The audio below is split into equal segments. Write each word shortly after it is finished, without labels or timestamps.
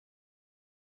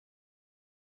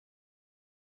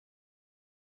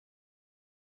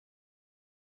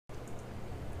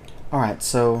Alright,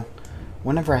 so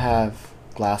whenever I have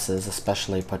glasses,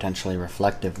 especially potentially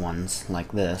reflective ones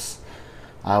like this,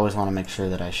 I always want to make sure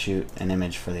that I shoot an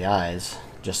image for the eyes,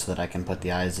 just so that I can put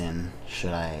the eyes in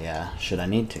should I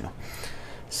need to.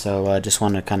 So just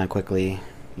wanted to kind of quickly,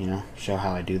 show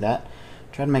how I do that.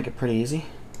 Try to make it pretty easy.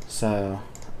 So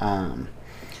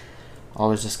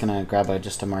always just gonna grab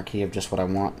just a marquee of just what I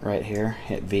want right here.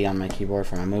 Hit V on my keyboard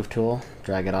for my move tool.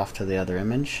 Drag it off to the other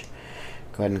image.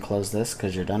 Go ahead and close this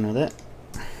because you're done with it.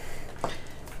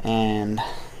 And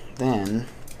then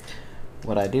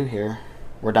what I do here,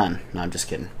 we're done. No, I'm just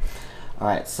kidding.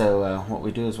 Alright, so what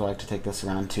we do is we like to take this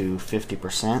around to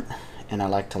 50%, and I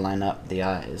like to line up the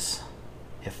eyes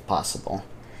if possible.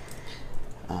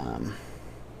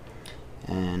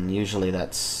 And usually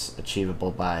that's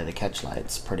achievable by the catch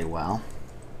lights pretty well.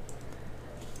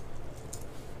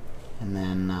 And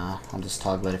then I'll just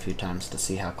toggle it a few times to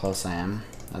see how close I am.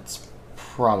 That's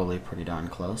probably pretty darn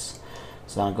close.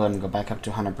 So I'll go ahead and go back up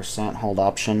to 100%, hold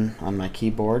Option on my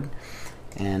keyboard,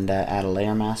 and add a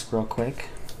layer mask real quick.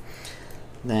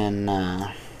 Then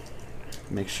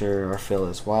make sure our fill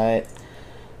is white.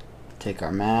 Take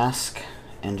our mask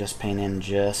and just paint in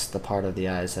just the part of the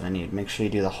eyes that I need. Make sure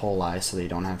you do the whole eye so that you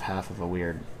don't have half of a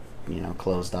weird,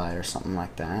 closed eye or something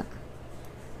like that.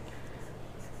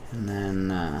 And then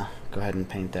go ahead and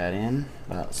paint that in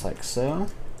about like so.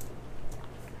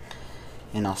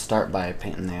 And I'll start by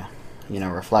painting the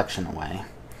reflection away,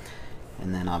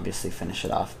 and then obviously finish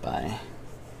it off by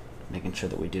making sure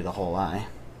that we do the whole eye,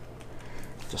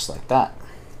 just like that.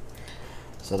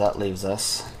 So that leaves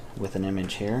us with an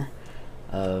image here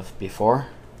of before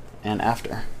and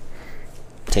after.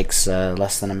 Takes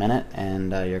less than a minute,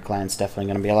 and your client's definitely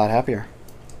going to be a lot happier.